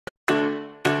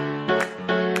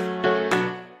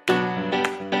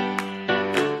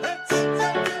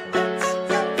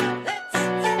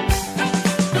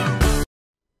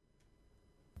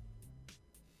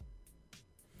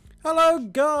Hello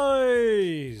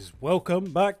guys!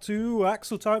 Welcome back to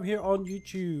Axletime here on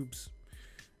YouTube's.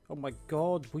 Oh my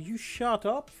god, will you shut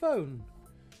up, phone?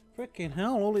 Freaking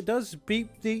hell, all it does is beep,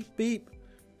 beep, beep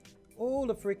all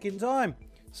the freaking time.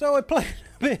 So I played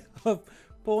a bit of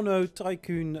Porno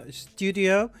Tycoon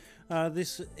Studio.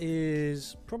 This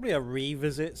is probably a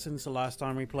revisit since the last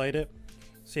time we played it.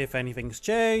 See if anything's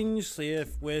changed, see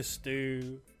if we're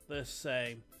still the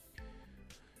same.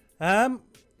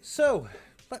 So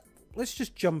let's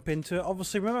just jump into it.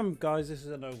 Obviously, remember guys, this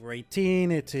is an over 18,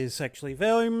 it is sexually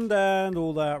filmed and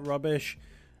all that rubbish,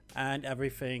 and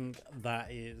everything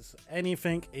that is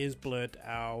anything is blurred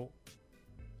out.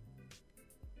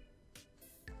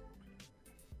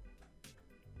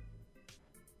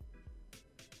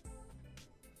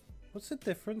 What's the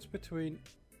difference between...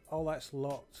 Oh, that's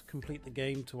locked. Complete the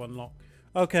game to unlock.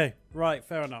 Okay, right,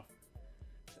 fair enough.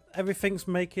 Everything's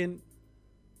making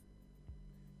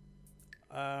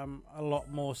a lot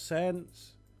more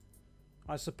sense,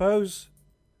 I suppose.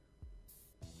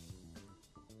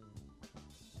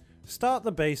 Start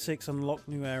the basics, unlock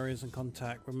new areas and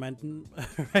contact.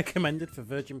 Recommended for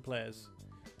virgin players.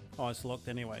 Oh, it's locked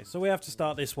anyway, so we have to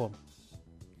start this one.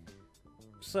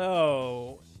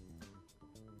 So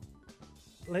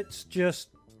let's just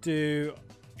do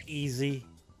easy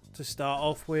to start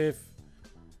off with.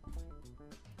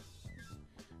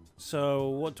 So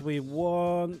what do we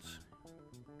want?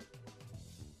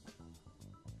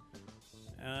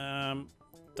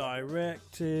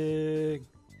 Directing.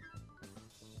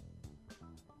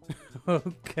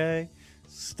 Okay,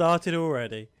 started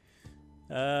already.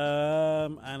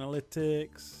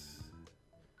 Analytics.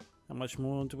 How much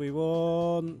more do we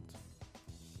want?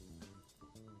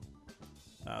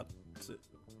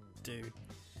 Do.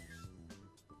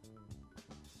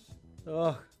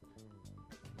 Oh.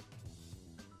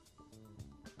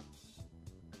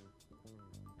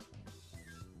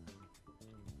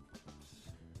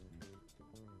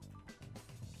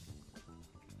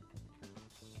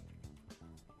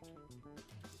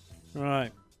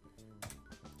 Right.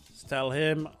 Let's tell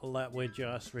him that we're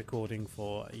just recording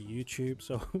for YouTube,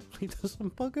 so hopefully he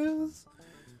doesn't bug us.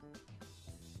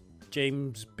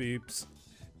 James Boobs.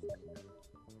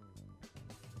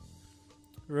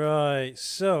 Right,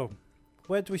 so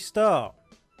where do we start?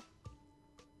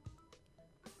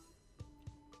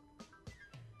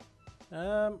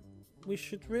 We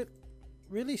should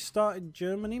really start in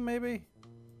Germany, maybe?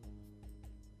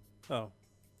 Oh,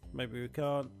 maybe we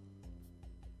can't.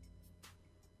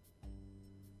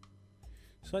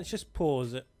 So let's just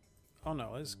pause it. Oh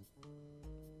no, let's...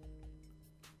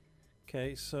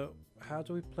 Okay, so how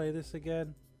do we play this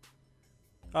again?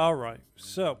 Alright,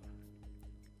 so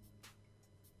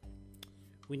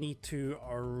we need to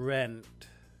rent.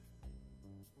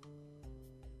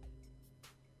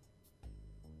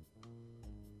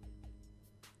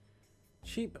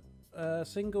 Cheap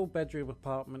single bedroom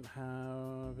apartment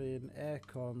having air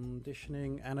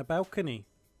conditioning and a balcony.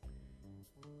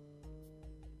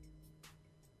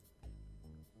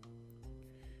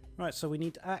 Right, so we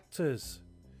need actors.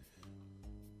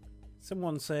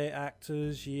 Someone say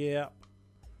actors, yep.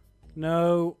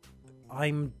 No,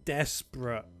 I'm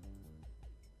desperate.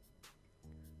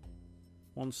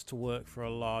 Wants to work for a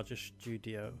larger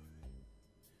studio.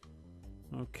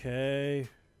 Okay.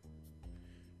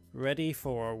 Ready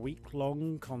for a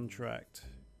week-long contract.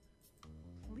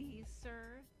 Please,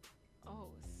 sir.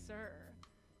 Oh, sir.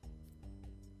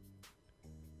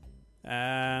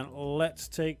 And let's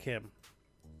take him.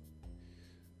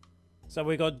 So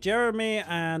we got Jeremy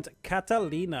and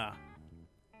Catalina.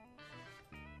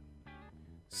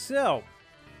 So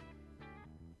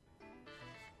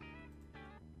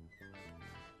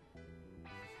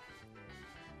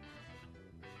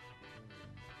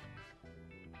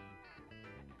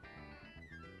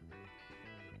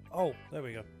oh, there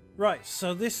we go. Right,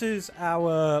 so this is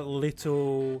our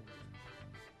little...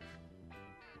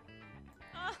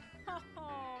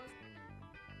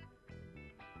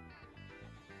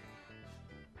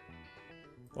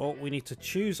 Oh, we need to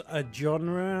choose a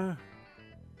genre.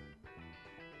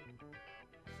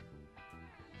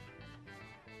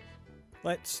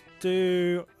 Let's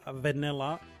do a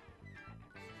vanilla.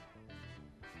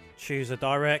 Choose a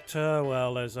director.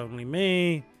 Well, there's only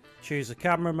me. Choose a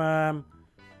cameraman.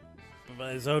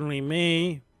 There's only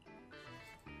me.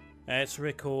 Let's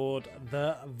record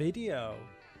the video.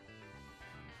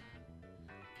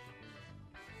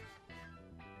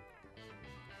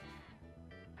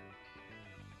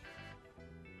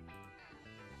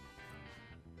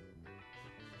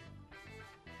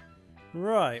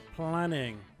 Right,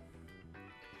 planning.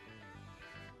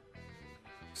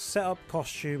 set up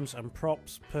costumes and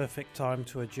props. Perfect time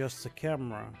to adjust the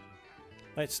camera.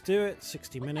 Let's do it.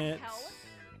 60 What the minutes. hell?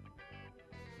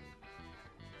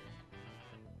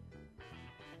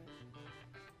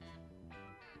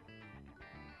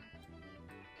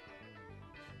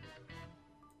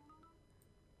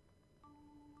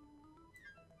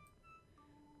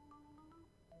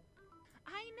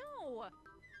 I know.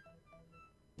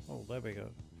 Oh, there we go.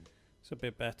 It's a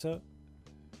bit better.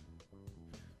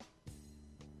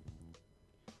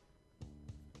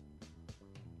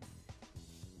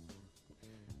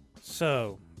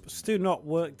 So, still not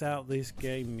worked out this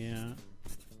game yet.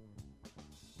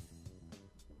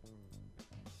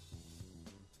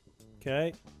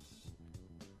 Okay.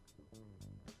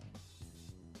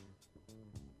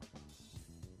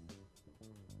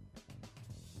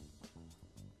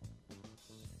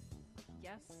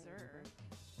 Yes, sir.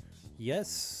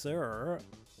 Yes, sir.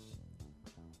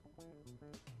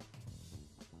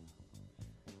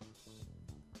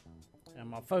 And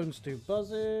my phone's still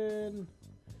buzzing.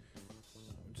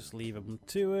 Just leave them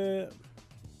to it.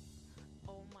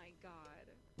 Oh my god.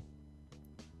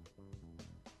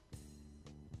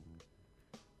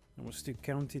 And we're still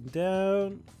counting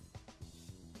down.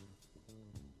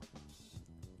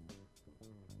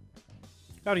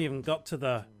 I haven't even got to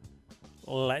the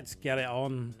let's get it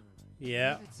on.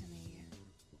 Yeah. Give it to me.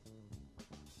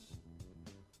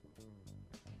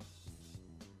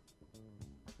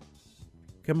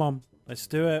 Come on. Let's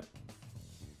do it.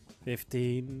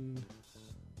 15.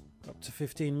 Up to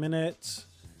 15 minutes.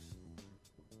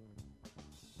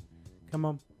 Come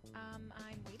on. I'm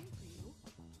waiting for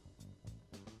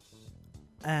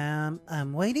you.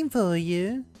 I'm waiting for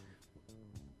you.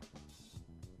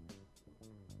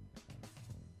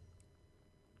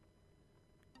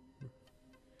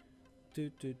 No,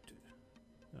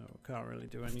 can't really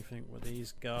do anything with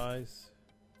these guys.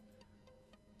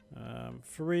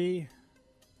 3,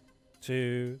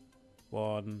 2,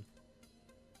 1.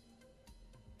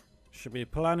 Should be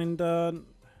planning done.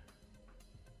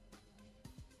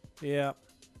 Yeah.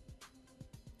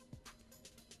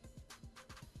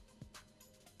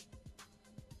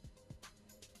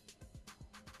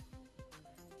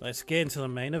 Let's get into the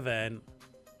main event.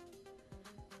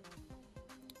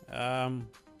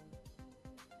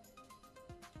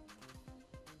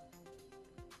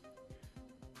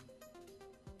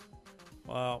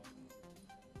 Well,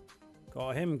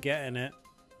 got him getting it.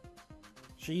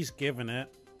 She's giving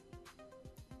it.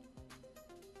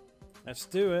 Let's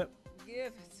do it. Give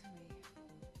it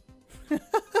to me.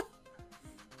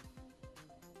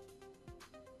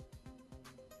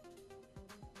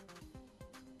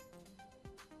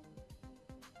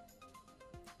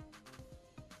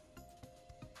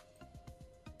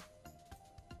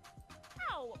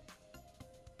 Ow!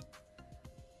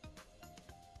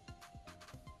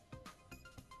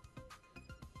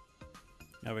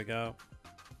 There we go.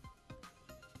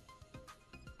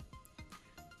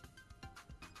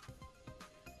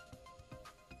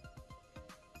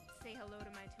 Say hello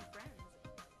to my two friends.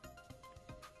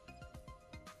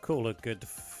 Call a good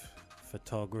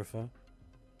photographer.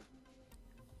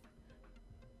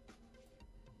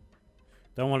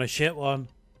 Don't want a shit one.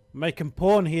 Making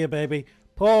porn here, baby.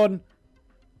 Porn.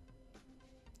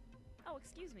 Oh,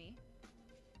 excuse me.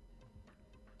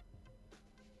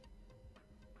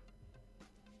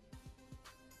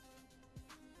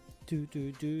 Do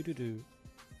do do do do.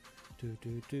 Do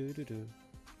do do do do.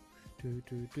 Do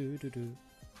do do do do.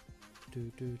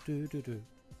 Do do do do do.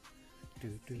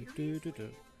 Do do do do do.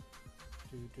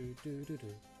 Do do do do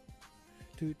do.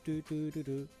 Do do do do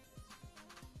do.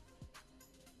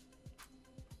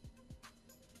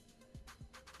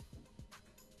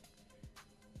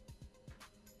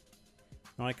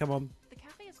 Alright, come on. The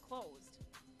cafe is closed.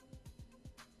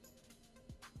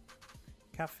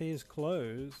 Cafe is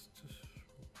closed.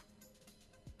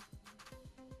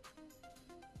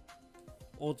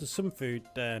 Order some food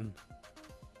then.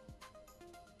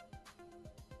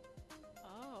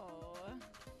 Oh.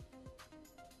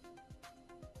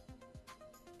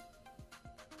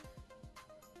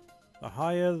 The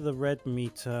higher the red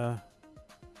meter,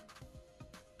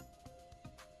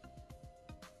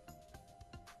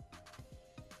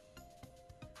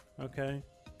 okay.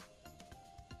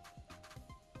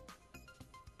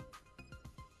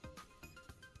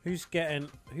 Who's getting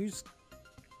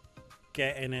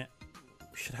it?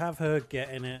 We should have her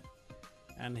getting it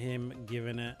and him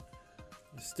giving it.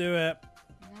 Let's do it.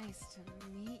 Nice to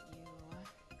meet you.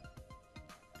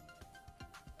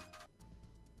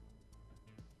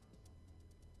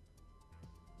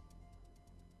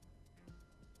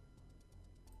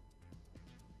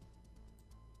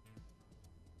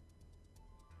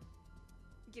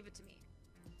 Give it to me.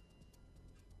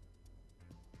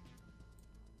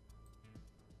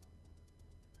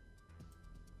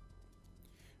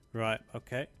 Right,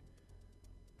 okay.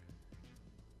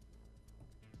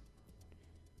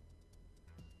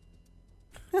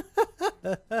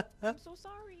 I'm so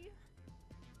sorry.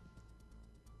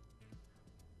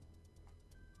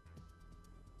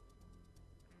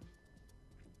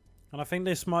 And I think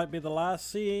this might be the last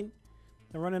scene.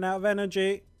 They're running out of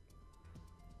energy.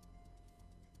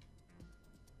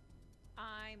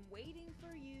 I'm waiting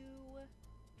for you.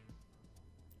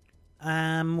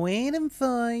 I'm waiting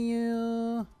for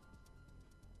you.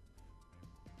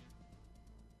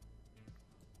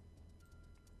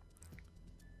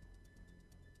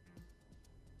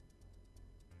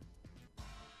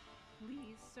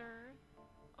 Please, sir.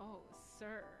 Oh,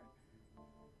 sir.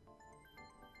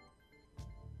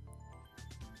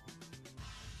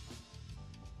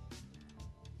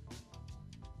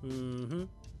 Mm-hmm.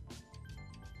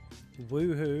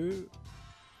 Woohoo.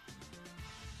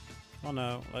 Oh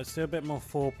no, let's do a bit more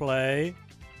foreplay.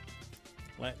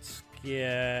 Let's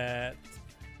get...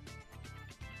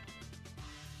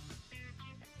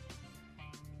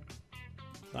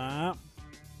 that.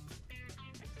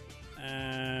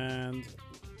 And...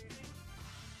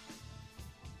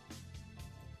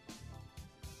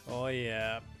 oh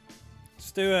yeah.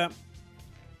 Let's do it.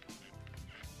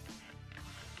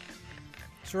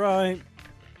 That's right.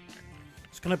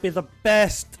 It's gonna be the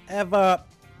best ever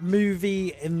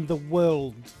movie in the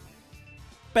world.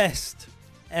 Best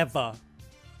ever.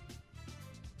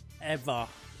 Ever.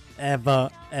 Ever.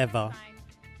 Ever. Fine.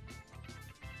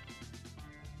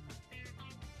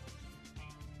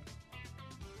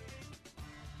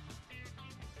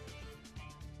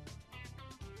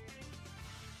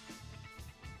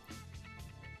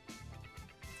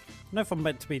 I don't know if I'm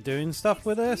meant to be doing stuff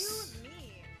with this. Excuse me.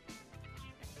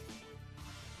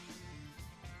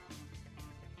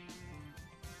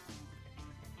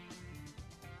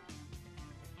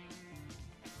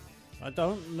 I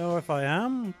don't know if I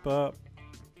am, but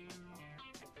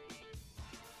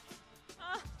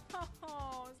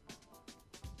Oh,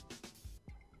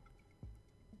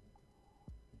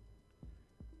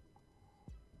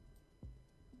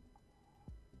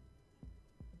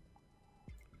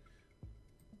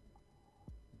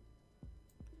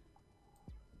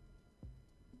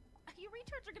 you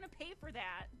retards are gonna pay for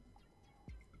that.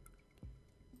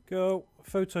 go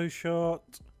photo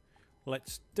shot.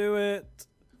 Let's do it.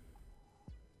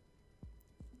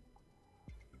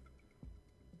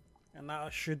 And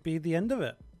that should be the end of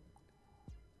it.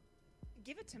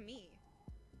 Give it to me.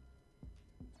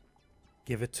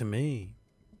 Give it to me.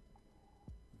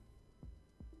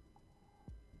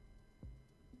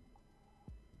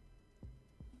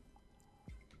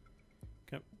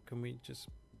 Can we just...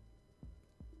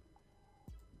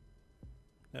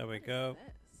 there we go.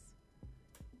 This.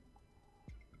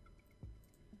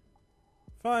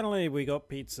 Finally, we got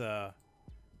pizza.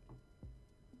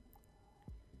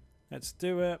 Let's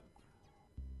do it.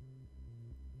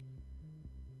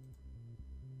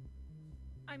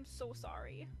 I'm so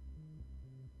sorry.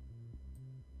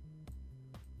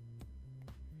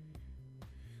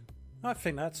 I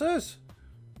think that's us.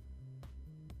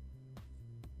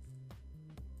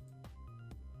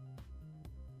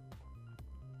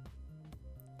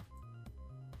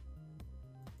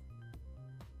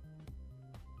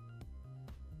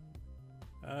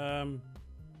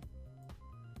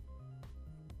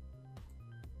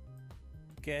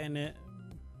 Getting it.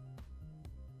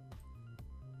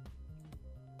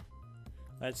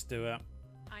 Let's do it.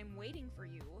 I'm waiting for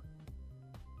you.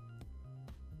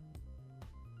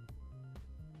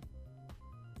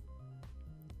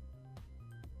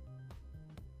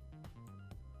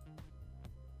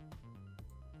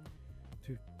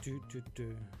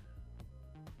 Do.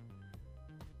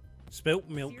 Spilt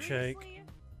milkshake. Seriously?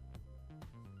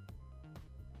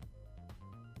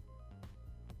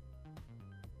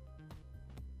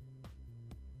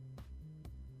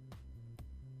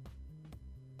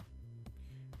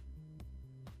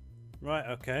 Right,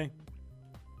 okay.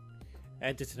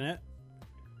 Editing it.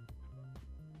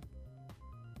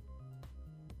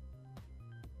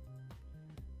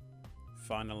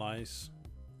 Finalize.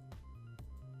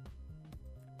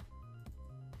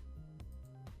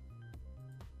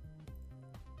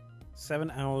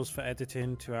 Seven hours for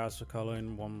editing, 2 hours for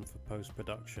coloring, 1 for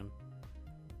post-production.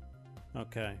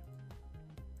 Okay.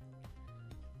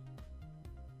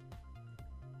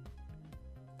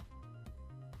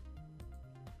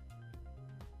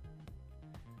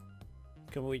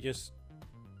 Can we just...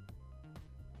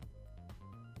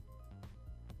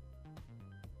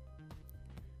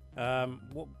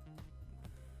 what...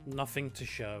 Nothing to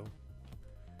show.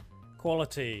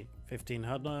 Quality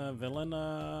 1500.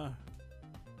 Villain.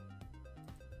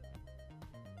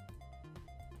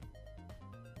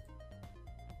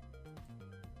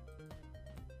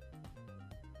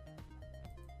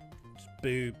 Just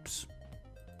boobs.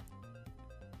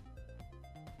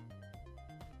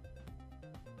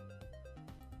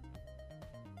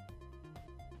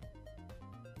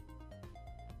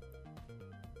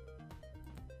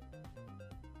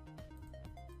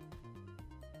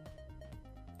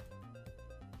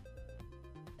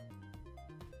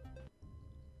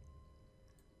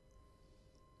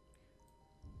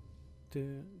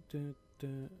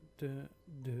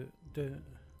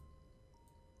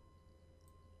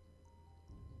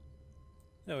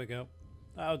 There we go.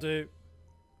 That'll do.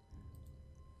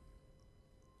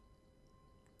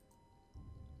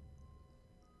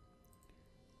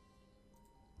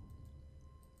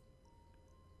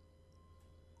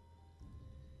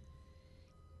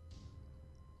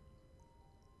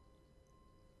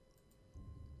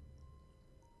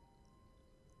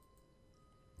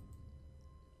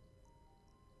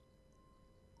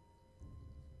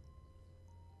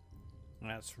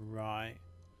 That's right.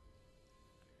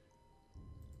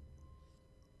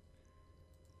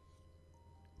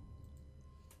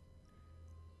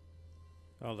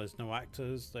 Oh, there's no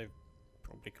actors. They've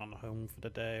probably gone home for the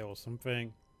day or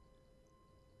something.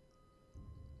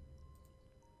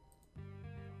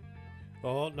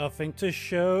 Oh, nothing to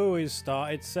show. He's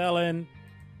started selling.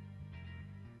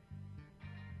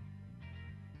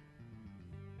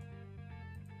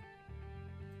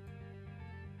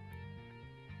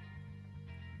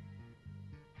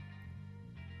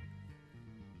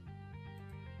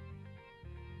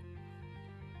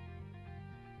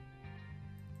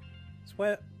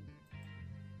 Where?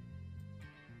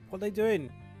 What are they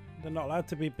doing? They're not allowed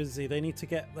to be busy. They need to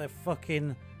get their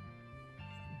fucking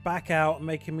back out,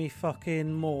 making me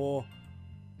fucking more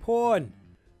porn.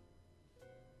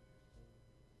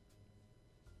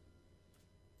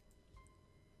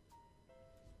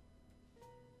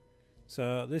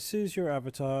 So this is your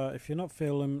avatar. If you're not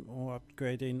filming or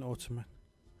upgrading automatic.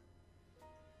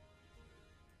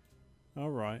 All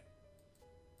right.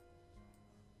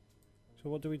 So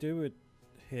what do we do with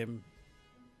him?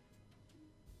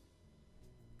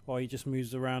 Oh, he just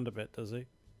moves around a bit, does he?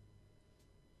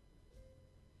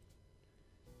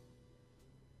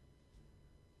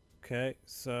 Okay,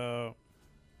 so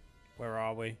where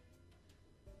are we?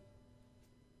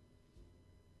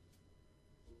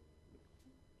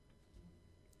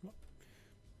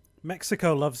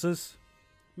 Mexico loves us.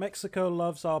 Mexico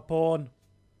loves our porn.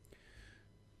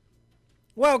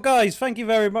 Well, guys, thank you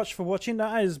very much for watching.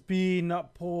 That has been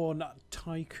Porn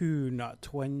Tycoon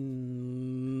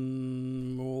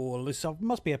 20. Oh, this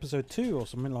must be episode 2 or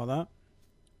something like that.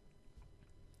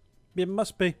 It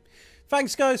must be.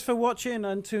 Thanks, guys, for watching.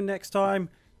 Until next time,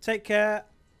 take care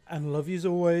and love you as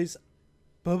always.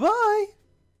 Bye-bye.